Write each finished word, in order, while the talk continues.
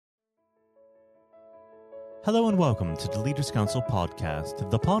Hello and welcome to the Leaders Council podcast,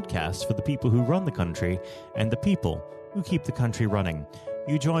 the podcast for the people who run the country and the people who keep the country running.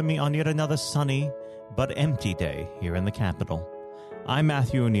 You join me on yet another sunny but empty day here in the capital. I'm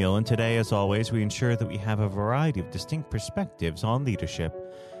Matthew O'Neill, and today, as always, we ensure that we have a variety of distinct perspectives on leadership.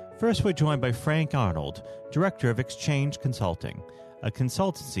 First, we're joined by Frank Arnold, Director of Exchange Consulting, a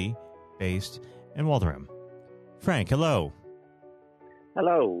consultancy based in Warlingham. Frank, hello.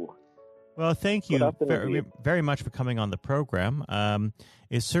 Hello. Well, thank you very much for coming on the program.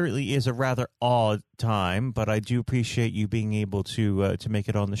 It certainly is a rather odd time, but I do appreciate you being able to make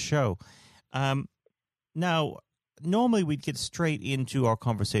it on the show. Now, normally we'd get straight into our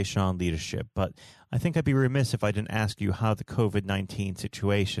conversation on leadership, but I think I'd be remiss if I didn't ask you how the COVID-19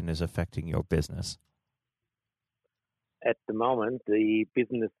 situation is affecting your business. At the moment, the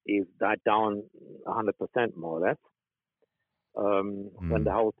business is died down 100% more or less. When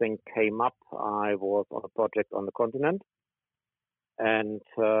the whole thing came up, I was on a project on the continent, and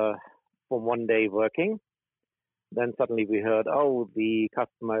from one day working, then suddenly we heard, the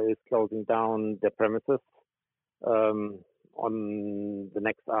customer is closing down their premises on the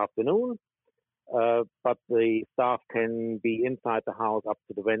next afternoon, but the staff can be inside the house up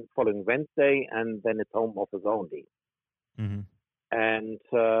to the following Wednesday, and then it's home office only. Mm-hmm. And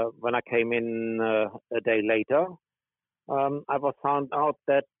when I came in a day later, I was found out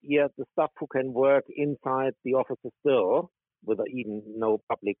that, the staff who can work inside the offices still, with even no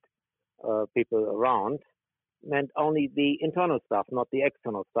public people around, meant only the internal staff, not the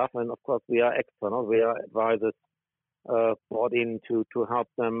external staff. And of course, we are external. We are advisors brought in to help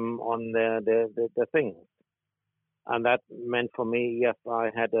them on their things. And that meant for me, yes,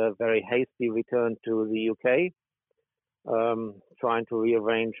 I had a very hasty return to the UK, trying to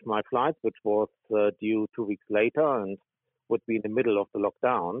rearrange my flights, which was due 2 weeks later and would be in the middle of the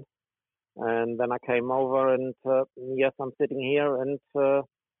lockdown. And then I came over and, yes, I'm sitting here and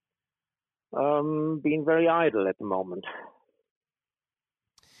being very idle at the moment.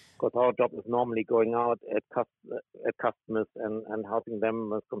 Because our job is normally going out at customers and helping them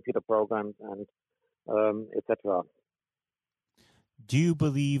with computer programs and etc. Do you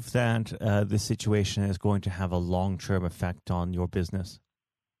believe that this situation is going to have a long-term effect on your business?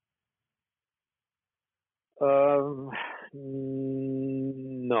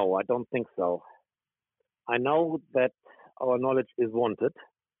 No, I don't think so. I know that our knowledge is wanted.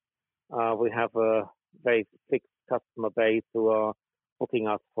 We have a very fixed customer base who are booking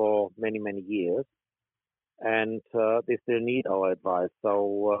us for many, many years, and they still need our advice.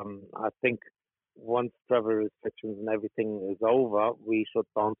 So I think once travel restrictions and everything is over, we should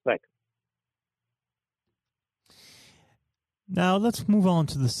bounce back. Now, let's move on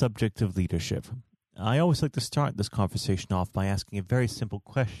to the subject of leadership. I always like to start this conversation off by asking a very simple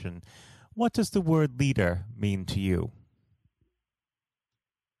question. What does the word leader mean to you?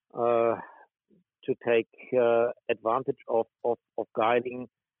 To take advantage of guiding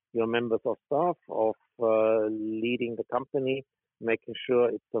your members of staff, of leading the company, making sure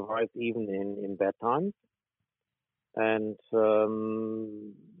it survives even in bad times. And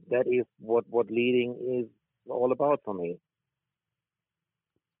that is what leading is all about for me.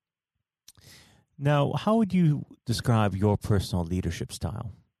 Now, how would you describe your personal leadership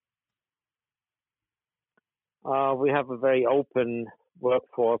style? We have a very open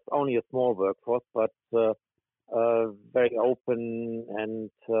workforce, only a small workforce, but very open and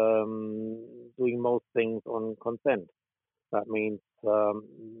doing most things on consent. That means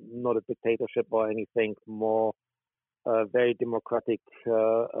not a dictatorship or anything, more very democratic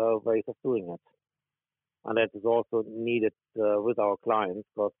ways of doing it. And that is also needed with our clients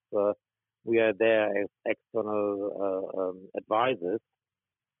because we are there as external advisors,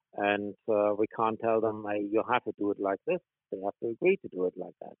 and we can't tell them, you have to do it like this. They have to agree to do it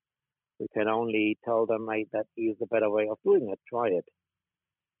like that. We can only tell them, that is a better way of doing it. Try it.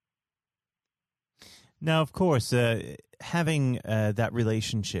 Now, of course, having that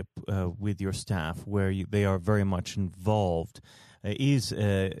relationship with your staff where they are very much involved is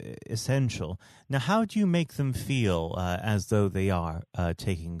essential. Now, how do you make them feel as though they are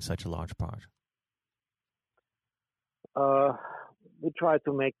taking such a large part? We try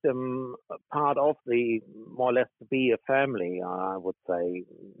to make them part of more or less to be a family, I would say,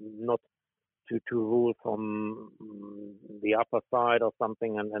 not to rule from the upper side or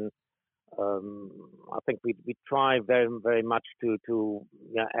something. And I think we try very, very much to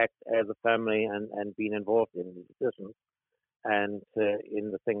act as a family and being involved in the decisions and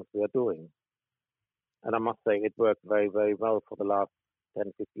in the things we are doing. And I must say it worked very, very well for the last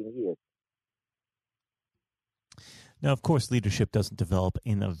 10, 15 years. Now, of course, leadership doesn't develop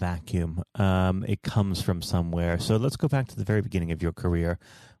in a vacuum. It comes from somewhere. So let's go back to the very beginning of your career,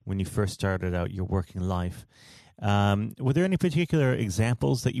 when you first started out your working life. Were there any particular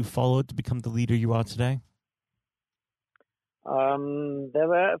examples that you followed to become the leader you are today? There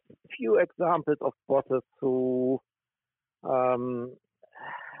were a few examples of bosses who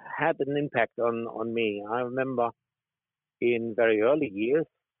had an impact on me. I remember in very early years,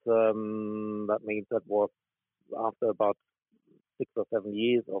 that means that was after about 6 or 7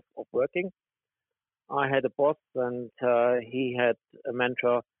 years of working, I had a boss and he had a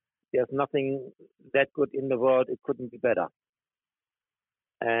mantra: there's nothing that good in the world, it couldn't be better.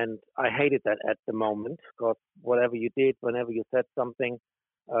 And I hated that at the moment, because whatever you did, whenever you said something,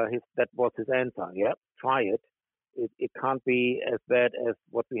 that was his answer. Yeah, try it. It can't be as bad as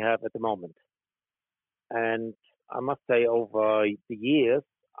what we have at the moment. And I must say, over the years,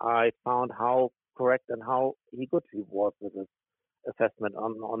 I found how correct and how good he was with his assessment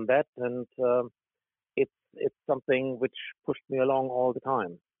on that. And it's something which pushed me along all the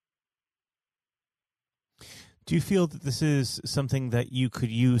time. Do you feel that this is something that you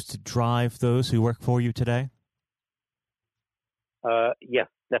could use to drive those who work for you today? Yes,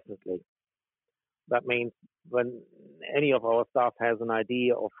 definitely. That means when any of our staff has an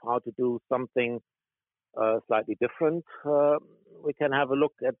idea of how to do something slightly different, we can have a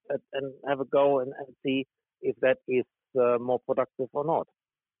look at and have a go and see if that is more productive or not.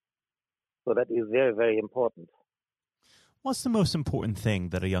 So that is very, very important. What's the most important thing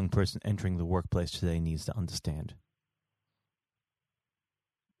that a young person entering the workplace today needs to understand?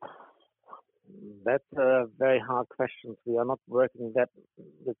 That's a very hard question. We are not working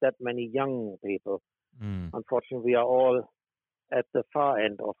with that many young people. Unfortunately, we are all at the far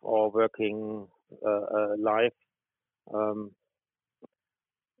end of our working life.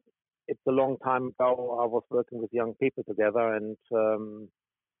 It's a long time ago I was working with young people together, and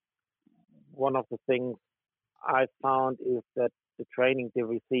one of the things I found is that the training they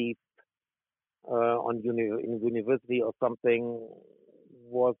received in university or something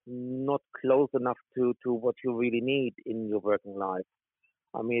was not close enough to what you really need in your working life.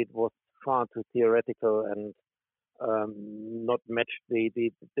 I mean, it was far too theoretical and not matched the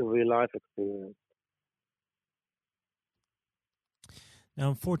real life experience. Now,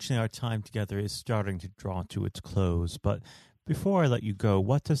 unfortunately, our time together is starting to draw to its close, but before I let you go,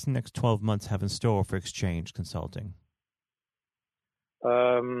 what does the next 12 months have in store for Exchange Consulting?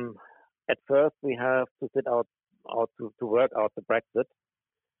 At first, we have to sit out to work out the Brexit,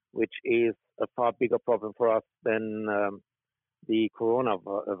 which is a far bigger problem for us than the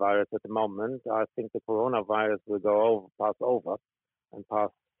coronavirus at the moment. I think the coronavirus will pass over and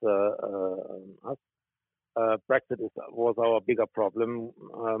pass us. Brexit was our bigger problem,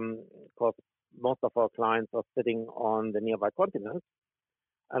 because most of our clients are sitting on the nearby continent.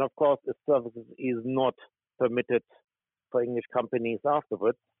 And of course, if services is not permitted for English companies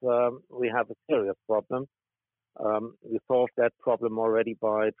afterwards, we have a serious problem. We solved that problem already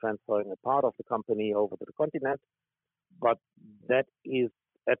by transferring a part of the company over to the continent, but that is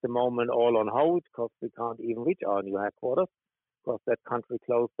at the moment all on hold, because we can't even reach our new headquarters, because that country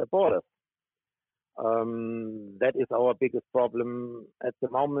closed their borders. That is our biggest problem at the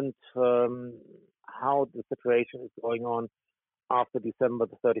moment, how the situation is going on after December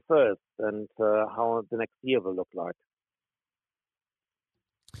the 31st and how the next year will look like.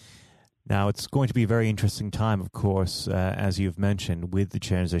 Now, it's going to be a very interesting time, of course, as you've mentioned, with the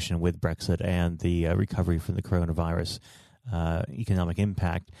transition with Brexit and the recovery from the coronavirus economic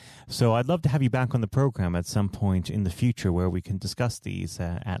impact. So I'd love to have you back on the program at some point in the future where we can discuss these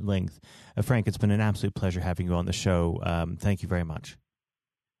at length. Frank, it's been an absolute pleasure having you on the show. Thank you very much.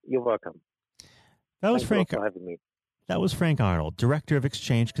 You're welcome. Thanks for having me. That was Frank Arnold, Director of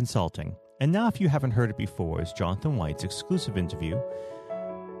Exchange Consulting. And now, if you haven't heard it before, is Jonathan White's exclusive interview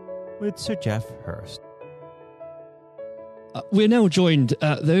with Sir Geoff Hurst. We're now joined,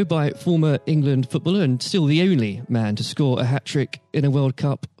 though, by former England footballer and still the only man to score a hat-trick in a World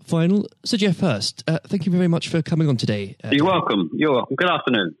Cup final, Sir Geoff Hurst. Thank you very much for coming on today. You're welcome. You're welcome. Good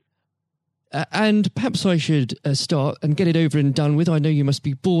afternoon. And perhaps I should start and get it over and done with. I know you must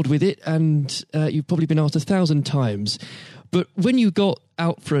be bored with it, and you've probably been asked 1,000 times. But when you got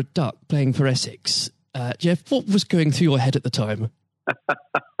out for a duck playing for Essex, Geoff, what was going through your head at the time?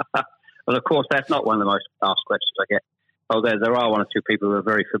 Well, of course, that's not one of the most asked questions I get. Oh, there are one or two people who are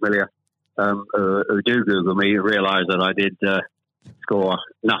very familiar who do Google me, who realise that I did score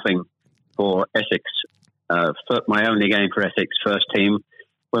nothing for Essex. My only game for Essex first team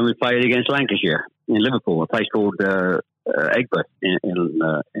when we played against Lancashire in Liverpool, a place called Egbert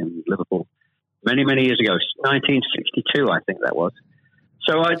in Liverpool. many, many years ago, 1962, I think that was.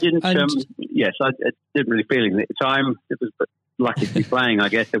 So I didn't, I didn't really feel it at the time. It was lucky to be playing, I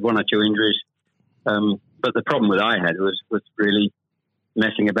guess. There were one or two injuries. But the problem that I had was really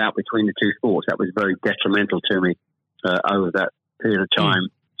messing about between the two sports. That was very detrimental to me over that period of time,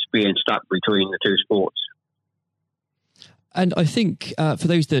 being stuck between the two sports. And I think for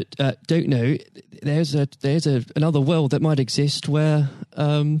those that don't know, there's another world that might exist where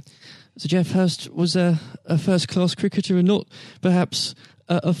Sir Geoff Hurst was a first-class cricketer and not perhaps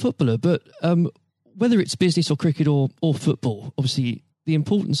a footballer. But whether it's business or cricket or football, obviously the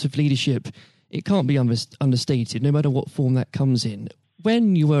importance of leadership, it can't be understated, no matter what form that comes in.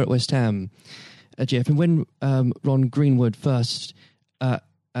 When you were at West Ham, Geoff, and when Ron Greenwood first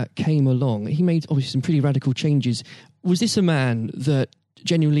came along, he made obviously some pretty radical changes. Was this a man that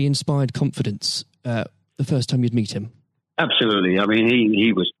genuinely inspired confidence the first time you'd meet him? Absolutely. I mean,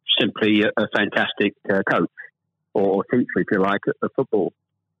 he was simply a fantastic coach or teacher, if you like, of football.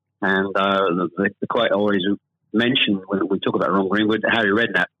 And the quite always mentioned when we talk about Ron Greenwood, Harry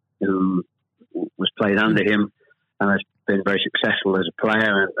Redknapp, who was played under him and has been very successful as a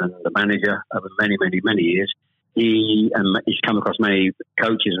player and the manager over many, many, many years. He's come across many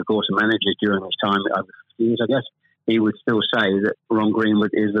coaches, of course, and managers during his time over 50 years, I guess. He would still say that Ron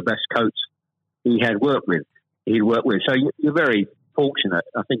Greenwood is the best coach he had worked with. So you're very fortunate.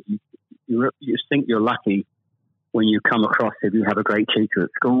 I think you think you're lucky when you come across, if you have a great teacher at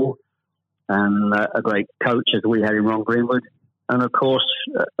school and a great coach as we had in Ron Greenwood, and of course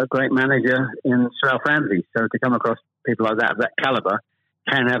a great manager in Sir Alf Ramsey. So to come across people like that of that calibre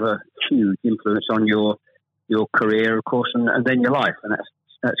can have a huge influence on your career, of course, and then your life, and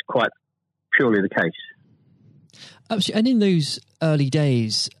that's quite purely the case. Absolutely. And in those early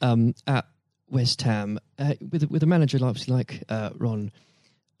days at West Ham, with a manager like Ron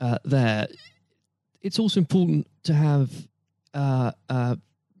there, it's also important to have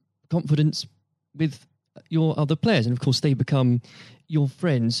confidence with your other players, and of course they become your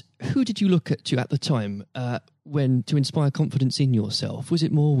friends. Who did you look at the time when to inspire confidence in yourself? Was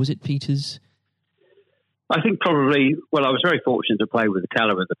it Peters? I think probably. Well, I was very fortunate to play with the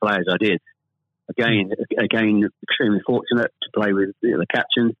calibre of the players I did. Again, extremely fortunate to play with the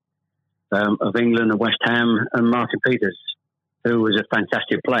captain of England and West Ham, and Martin Peters, who was a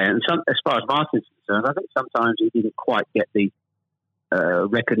fantastic player. And as far as Martin's concerned, I think sometimes he didn't quite get the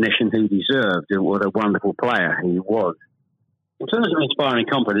recognition he deserved, and what a wonderful player he was. In terms of inspiring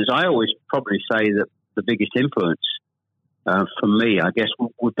confidence, I always probably say that the biggest influence for me, I guess,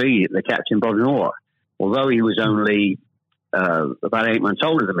 would be the captain, Bobby Moore. Although he was only about 8 months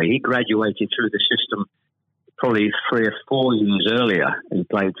older than me, he graduated through the system probably 3 or 4 years earlier. He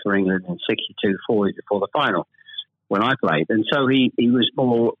played for England in 62, 4 years before the final when I played. And so he was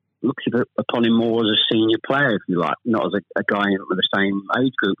more, looked upon him more as a senior player, if you like, not as a guy with the same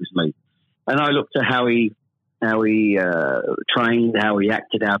age group as me. And I looked at how he trained, how he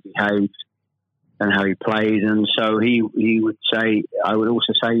acted, how he behaved, and how he played. And so he would say, I would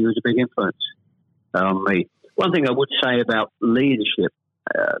also say he was a big influence on me. One thing I would say about leadership,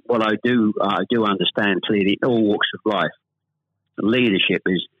 what I do understand clearly in all walks of life, leadership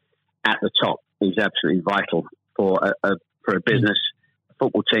is at the top, is absolutely vital for a business, a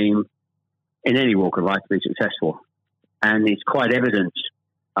football team, in any walk of life to be successful. And it's quite evident.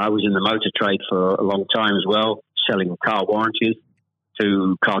 I was in the motor trade for a long time as well, selling car warranties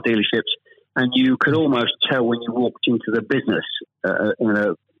to car dealerships. And you could almost tell when you walked into the business,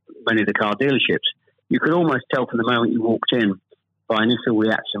 many of the car dealerships, you could almost tell from the moment you walked in by initial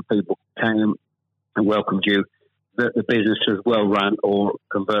reaction, people came and welcomed you, that the business was well run or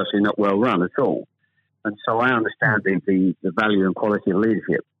conversely not well run at all. And so I understand the value and quality of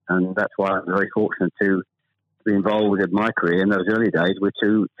leadership. And that's why I'm very fortunate to be involved in my career in those early days with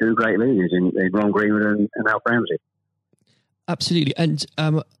two great leaders in Ron Greenwood and Alf Ramsey. Absolutely. And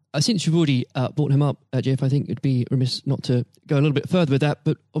since you've already brought him up, Geoff, I think it'd be remiss not to go a little bit further with that.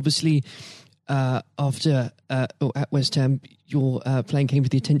 But obviously, after at West Ham, your playing came to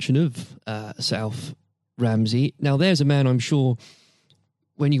the attention of Sir Alf Ramsey. Now, there's a man I'm sure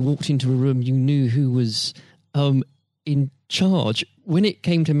when you walked into a room, you knew who was in charge. When it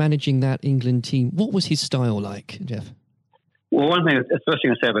came to managing that England team, what was his style like, Geoff? Well, the first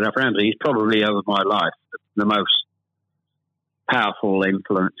thing I say about Alf Ramsey, he's probably over my life the most powerful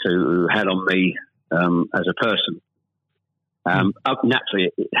influence who had on me as a person.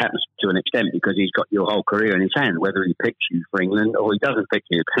 Naturally, it happens to an extent because he's got your whole career in his hand. Whether he picks you for England or he doesn't pick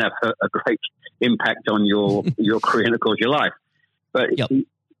you, it can have a great impact on your career and, of course, your life. But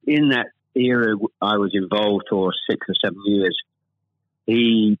in that era I was involved for 6 or 7 years,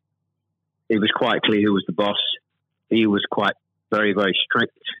 he it was quite clear who was the boss. He was quite very, very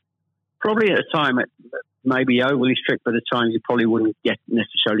strict. Probably at the time, maybe overly strict, but at times you probably wouldn't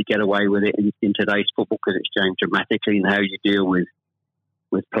necessarily get away with it in today's football because it's changed dramatically in how you deal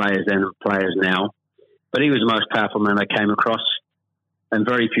with players then and players now. But he was the most powerful man I came across, and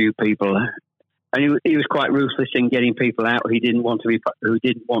very few people. And he was quite ruthless in getting people out who didn't want to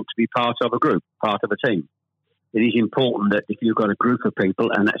be part of a group, part of a team. It is important that if you've got a group of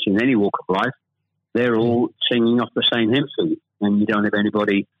people, and that's in any walk of life, they're all singing off the same hymn sheet, and you don't have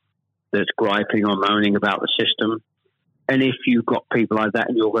anybody that's griping or moaning about the system. And if you've got people like that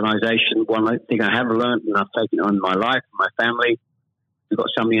in the organisation, one thing I have learned, and I've taken it on in my life, my family, you've got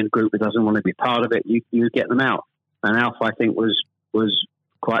somebody in the group that doesn't want to be part of it, you get them out. And Alf, I think, was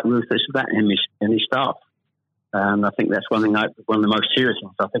quite ruthless with that in his staff. And I think that's one of the most serious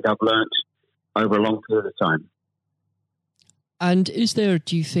things I think I've learnt over a long period of time. And is there,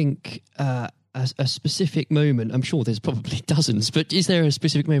 do you think, a specific moment, I'm sure there's probably dozens, but is there a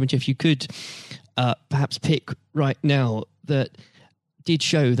specific moment, if you could perhaps pick right now, that did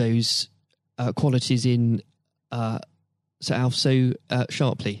show those qualities in Sir Alf so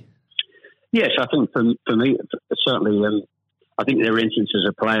sharply? Yes, I think for me, certainly, I think there are instances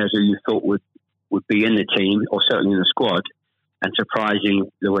of players who you thought would be in the team or certainly in the squad, and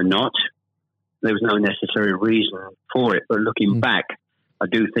surprising they were not. There was no necessary reason for it, but looking back, I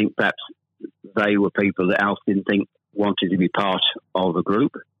do think perhaps they were people that Alf didn't think wanted to be part of a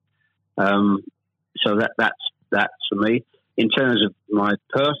group. So that's for me. In terms of my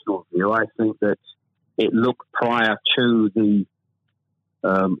personal view, I think that it looked prior to the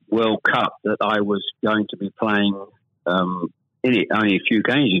World Cup that I was going to be playing in it. Only a few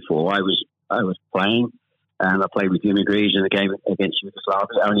games before I was playing, and I played with Jimmy Greaves in the game against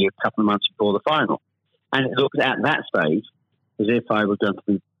Yugoslavia only a couple of months before the final. And it looked at that stage as if I was going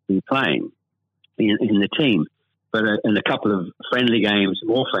to be playing in the team. But in a couple of more friendly games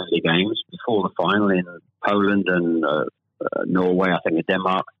before the final in Poland and Norway, I think, and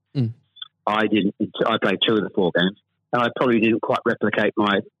Denmark, I played 2 of the 4 games, and I probably didn't quite replicate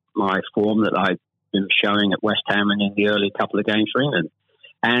my form that I'd been showing at West Ham and in the early couple of games for England.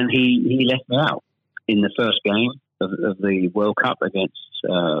 And he left me out in the first game of the World Cup against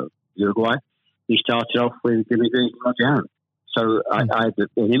Uruguay. He started off with Jimmy Greaves and Roger Allen. So I had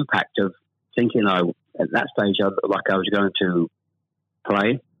an impact of thinking at that stage I looked like I was going to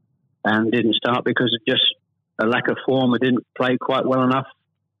play, and didn't start because of just a lack of form. I didn't play quite well enough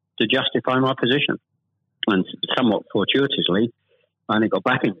to justify my position. And somewhat fortuitously, I only got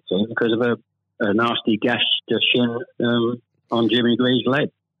back in the team because of a nasty gash to shin on Jimmy Greaves' leg.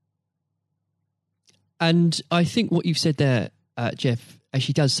 And I think what you've said there, Jeff,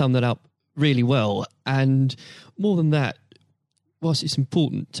 actually does sum that up really well. And more than that, whilst it's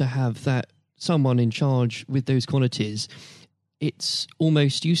important to have that someone in charge with those qualities, it's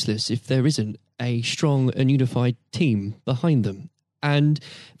almost useless if there isn't a strong and unified team behind them. And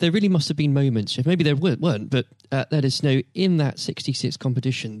there really must have been moments, maybe there weren't, but let us know, in that 66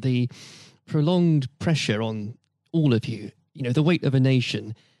 competition, the prolonged pressure on all of you, the weight of a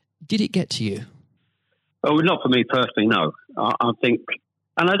nation, did it get to you? Oh, not for me personally, no. I think,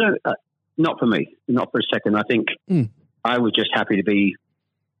 and I don't, not for me, not for a second. I think I was just happy to be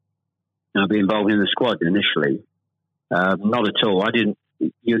involved in the squad initially. Not at all.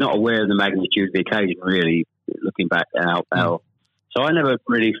 You're not aware of the magnitude of the occasion, really, looking back out. So I never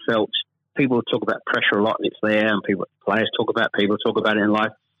really felt, people talk about pressure a lot and it's there, and players talk about it in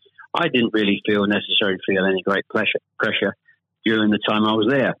life. I didn't really necessarily feel any great pressure during the time I was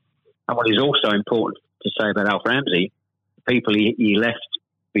there. And what is also important to say about Alf Ramsey, the people he left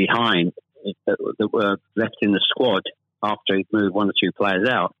behind that were left in the squad after he'd moved 1 or 2 players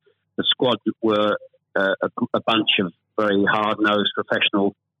out, the squad were a bunch of very hard-nosed,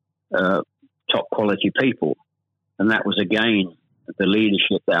 professional, top-quality people. And that was, again, the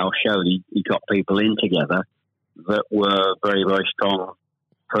leadership that Al showed. He got people in together that were very, very strong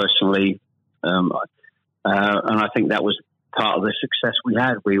personally. And I think that was part of the success we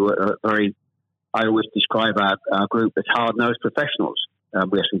had. We were I always describe our group as hard-nosed professionals.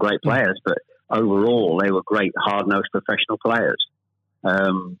 We have some great players, but overall they were great hard-nosed professional players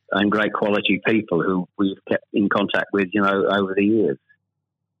and great quality people who we've kept in contact with, over the years.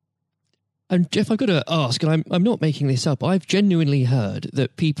 And Jeff, I've got to ask, and I'm not making this up, I've genuinely heard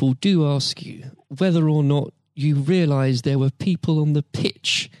that people do ask you whether or not you realise there were people on the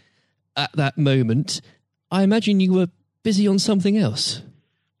pitch at that moment. I imagine you were busy on something else.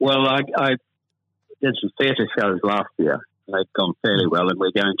 Well, I did some theatre shows last year. They've gone fairly well, and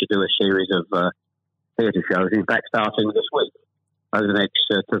we're going to do a series of theatre shows, in fact, starting this week, over the next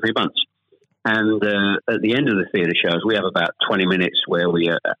 2 or 3 months. And at the end of the theatre shows, we have about 20 minutes where we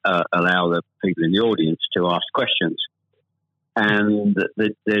allow the people in the audience to ask questions. And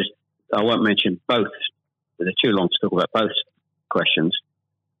I won't mention both. They're too long to talk about both questions.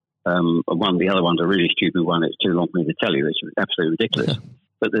 The other one's a really stupid one. It's too long for me to tell you. It's absolutely ridiculous.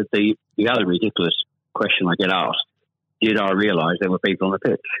 But the other ridiculous question I get asked, did I realise there were people on the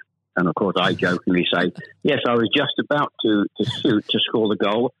pitch? And of course I jokingly say, yes, I was just about to shoot to score the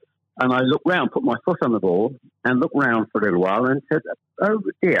goal. And I looked round, put my foot on the ball and looked round for a little while and said, oh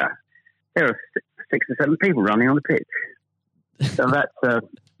dear, there are 6 or 7 people running on the pitch. So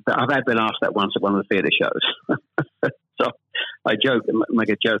I've been asked that once at one of the theatre shows. So I make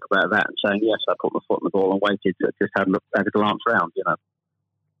a joke about that and saying, yes, I put my foot on the ball and waited, just had a glance round, you know.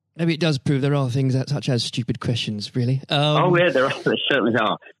 Maybe it does prove there are things such as stupid questions, really. Oh, yeah, there certainly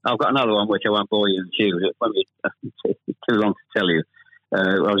are. I've got another one which I won't bore you with. It won't be too long to tell you.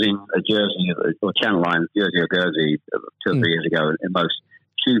 I was in a Jersey, or Channel Line, Jersey or Guernsey, 2 or 3 years ago, and most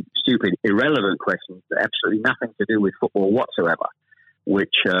stupid, irrelevant questions, absolutely nothing to do with football whatsoever,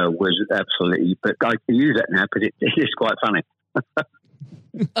 which was absolutely, but I can use that now because it is quite funny.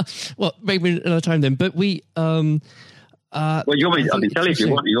 Well, maybe another time then, but we... well, you want me? I can tell you if you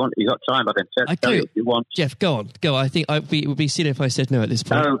want. You got time? I can tell you if you want. Jeff, go on. I think it would be silly if I said no at this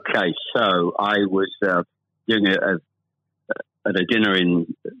point. Okay, so I was doing at a dinner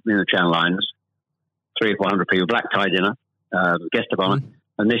in the Channel Islands, 300 or 400 people, black tie dinner, guest of honour.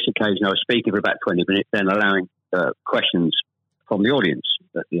 On this occasion, I was speaking for about 20 minutes, then allowing questions from the audience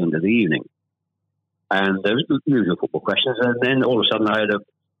at the end of the evening. And there was usual football questions, and then all of a sudden I had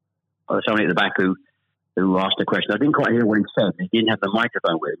somebody at the back who asked a question. I didn't quite hear what he said. He didn't have the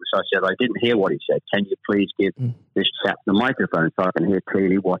microphone with him. So I said, I didn't hear what he said. Can you please give this chap the microphone so I can hear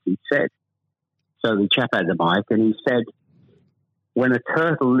clearly what he said? So the chap had the mic and he said, when a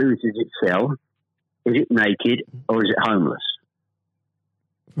turtle loses its shell, is it naked or is it homeless?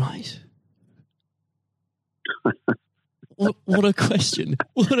 Right. What a question.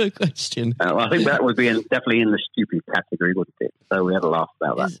 What a question. I think that would be definitely in the stupid category, wouldn't it? So we had a laugh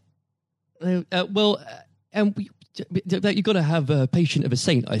about that. You've got to have a patient of a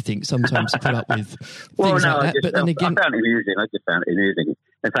saint, I think, sometimes to put up with things like that. But then again, I found it amusing. I just found it amusing.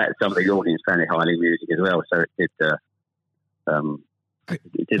 In fact, some of the audience found it highly amusing as well. So it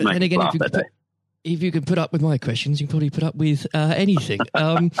did make me laugh that day. If you can put up with my questions, you can probably put up with anything.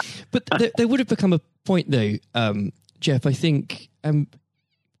 But there would have become a point, though, Jeff. I think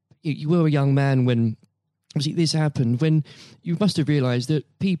you were a young man when obviously this happened, when you must have realised that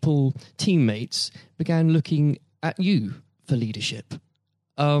teammates, began looking at you for leadership.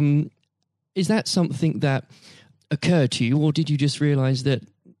 Is that something that occurred to you, or did you just realise that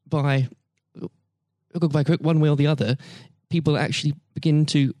by one way or the other, people actually begin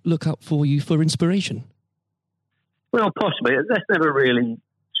to look up for you for inspiration? Well, possibly. That's never really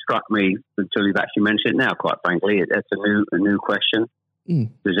struck me until you've actually mentioned it now, quite frankly. It's a new question.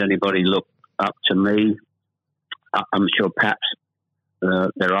 Does anybody look up to me? I'm sure perhaps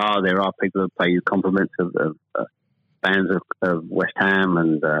there are people who pay you compliments of fans of West Ham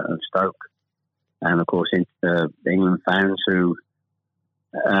and Stoke, and of course England fans who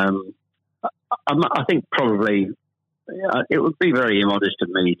I think probably it would be very immodest of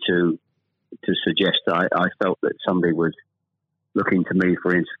me to suggest that I felt that somebody was looking to me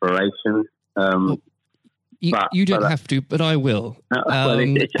for inspiration. You don't have to, but I will.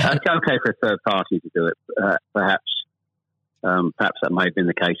 It's okay for a third party to do it. Perhaps that may have been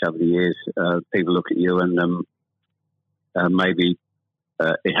the case over the years. People look at you and maybe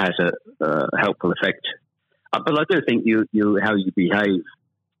it has a helpful effect. But I do think you how you behave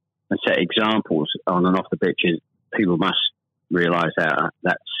and set examples on and off the pitches, people must realise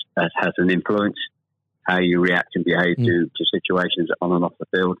that has an influence. How you react and behave to situations on and off the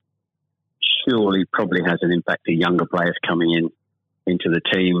field surely probably has an impact to younger players coming into the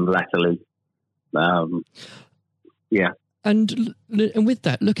team latterly. And with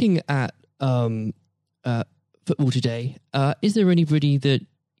that, looking at football today, is there anybody that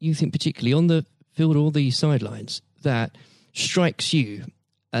you think particularly on the field or the sidelines that strikes you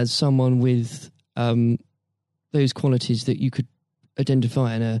as someone with those qualities that you could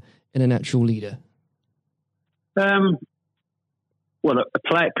identify in a natural leader? Well,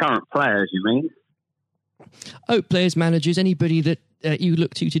 current players, you mean? Oh, players, managers, anybody that you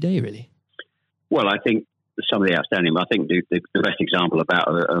look to today, really? Well, I think some of the outstanding. I think the best example about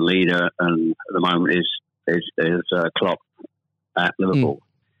a leader at the moment is Klopp at Liverpool.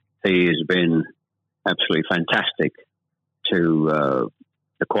 He has been absolutely fantastic to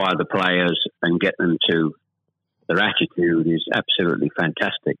acquire the players and get them to their attitude is absolutely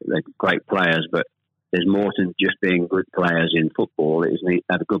fantastic. They're great players, but there's more than just being good players in football. It is need to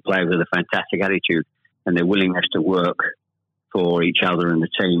have a good player with a fantastic attitude, and their willingness to work for each other and the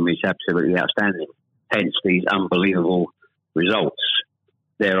team is absolutely outstanding. Hence these unbelievable results.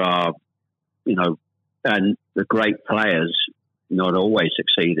 There are, and the great players not always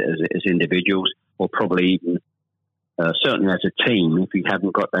succeed as individuals, or probably even certainly as a team if you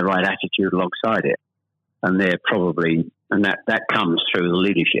haven't got the right attitude alongside it. And they're probably, and that comes through the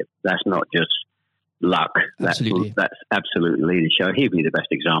leadership. That's not just luck. Absolutely. That's absolute leadership. He'd be the best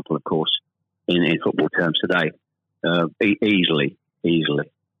example, of course, in football terms today. Easily.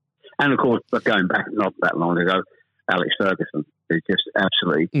 And of course, but going back not that long ago, Alex Ferguson is just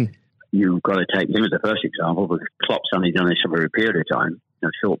absolutely, you've got to take him as the first example, because Klopp's only done this over a period of time,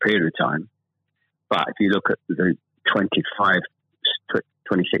 a short period of time. But if you look at the 26,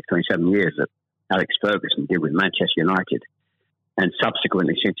 27 years that Alex Ferguson did with Manchester United, and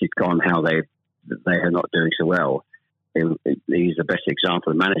subsequently since he's gone, how they are not doing so well. He's the best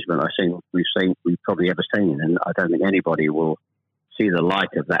example of management we've probably ever seen, and I don't think anybody will see the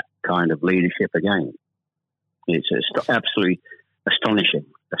light of that kind of leadership again. It's absolutely astonishing.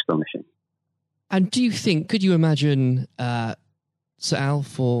 And do you think, could you imagine Sir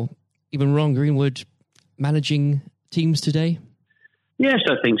Alf or even Ron Greenwood managing teams today? Yes,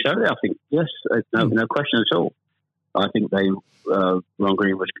 I think so. I think yes, no question at all. I think Ron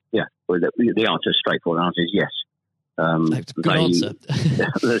Greenwood. Yeah, the answer, straightforward answer is yes. That's a good answer.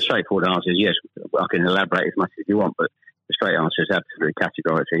 The straightforward answer is yes. I can elaborate as much as you want, but the straight answer is absolutely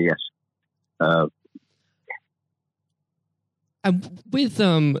categorically yes. And with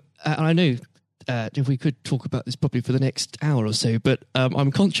I know if we could talk about this probably for the next hour or so, but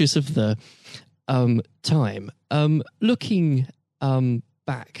I'm conscious of the time. Looking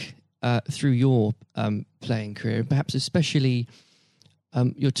back through your playing career, perhaps especially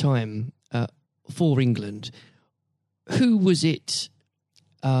your time for England, who was it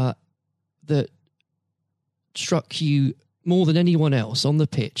that struck you more than anyone else on the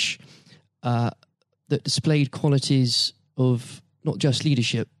pitch that displayed qualities of not just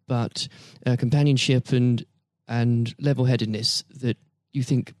leadership but companionship and level-headedness that you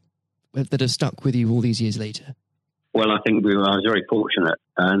think that have stuck with you all these years later? Well, I think I was very fortunate,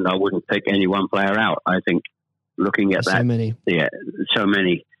 and I wouldn't pick any one player out. I think looking at that, so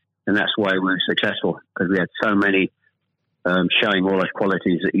many, and that's why we were successful, because we had so many showing all those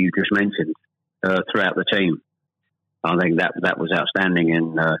qualities that you just mentioned throughout the team. I think that was outstanding,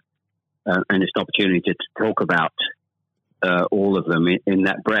 and it's an opportunity to talk about all of them in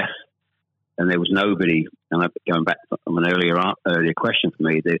that breath. And there was nobody, and going back from an earlier question for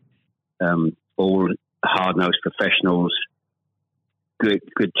me, all hard-nosed professionals, good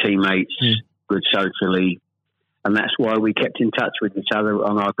teammates, good socially, and that's why we kept in touch with each other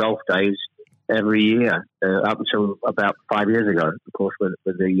on our golf days every year up until about 5 years ago. Of course, with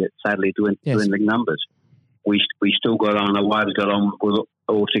the sadly dwindling numbers, we still got on. Our wives got on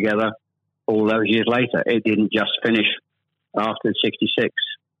all together all those years later. It didn't just finish after '66.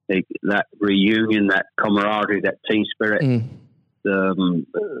 That reunion, that camaraderie, that team spirit.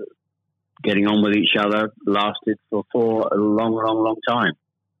 Getting on with each other lasted for a long time,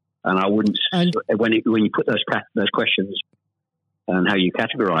 and I wouldn't. When you put those questions and how you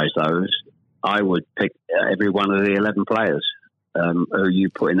categorise those, I would pick every one of the 11 players who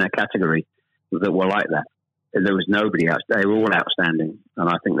you put in that category that were like that. There was nobody else; they were all outstanding, and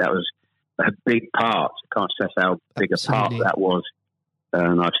I think that was a big part. I can't stress how big a part that was,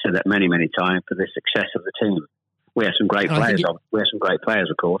 and I've said that many times for the success of the team. We had some great players. We had some great players,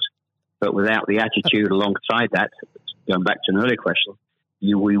 of course. But without the attitude alongside that, going back to an earlier question,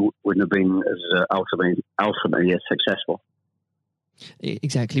 we wouldn't have been as ultimately as successful.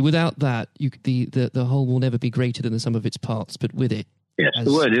 Exactly. Without that, the whole will never be greater than the sum of its parts. But with it, yes,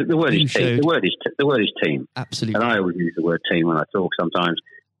 the word is team. The word is team. Absolutely. And I always use the word team when I talk. Sometimes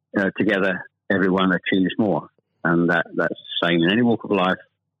together, everyone achieves more, and that's the same in any walk of life.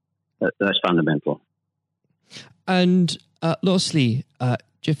 That's fundamental. And lastly,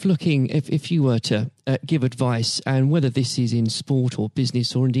 Jeff, looking, if you were to give advice, and whether this is in sport or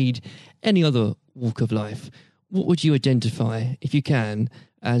business or indeed any other walk of life, what would you identify, if you can,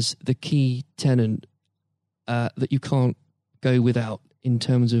 as the key tenet that you can't go without in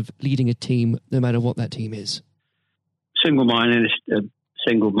terms of leading a team, no matter what that team is? Single-mindedness,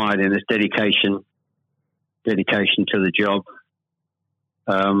 dedication to the job,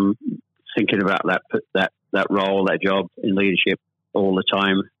 thinking about that role, that job in leadership all the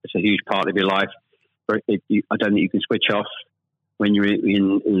time. It's a huge part of your life. I don't think you can switch off when you're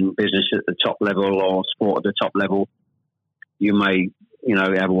in business at the top level or sport at the top level, you may,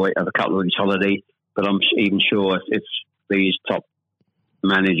 have a couple of weeks holiday. But I'm even sure if these top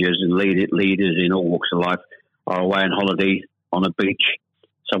managers and leaders in all walks of life are away on holiday on a beach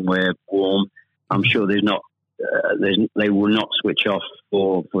somewhere warm, I'm sure they will not switch off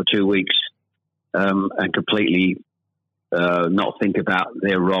for 2 weeks and completely not think about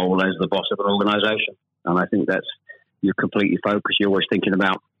their role as the boss of an organisation. And I think you're completely focused. You're always thinking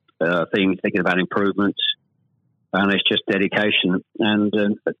about things, thinking about improvements, and it's just dedication and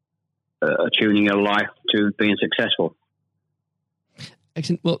tuning your life to being successful.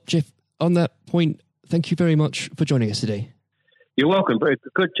 Excellent. Well, Jeff, on that point, thank you very much for joining us today. You're welcome. Very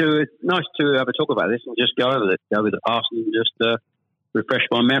good nice to have a talk about this and just go over the past and just refresh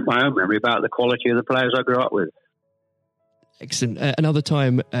my own memory about the quality of the players I grew up with. Excellent. Another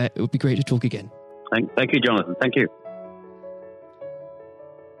time, it would be great to talk again. Thank you, Jonathan. Thank you.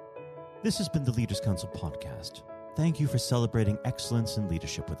 This has been the Leaders Council podcast. Thank you for celebrating excellence in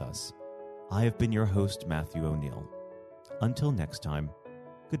leadership with us. I have been your host, Matthew O'Neill. Until next time,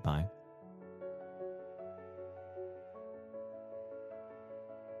 goodbye.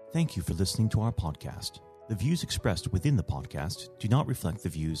 Thank you for listening to our podcast. The views expressed within the podcast do not reflect the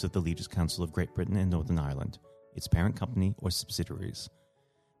views of the Leaders Council of Great Britain and Northern Ireland, its parent company or subsidiaries,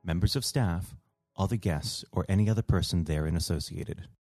 members of staff, other guests, or any other person therein associated.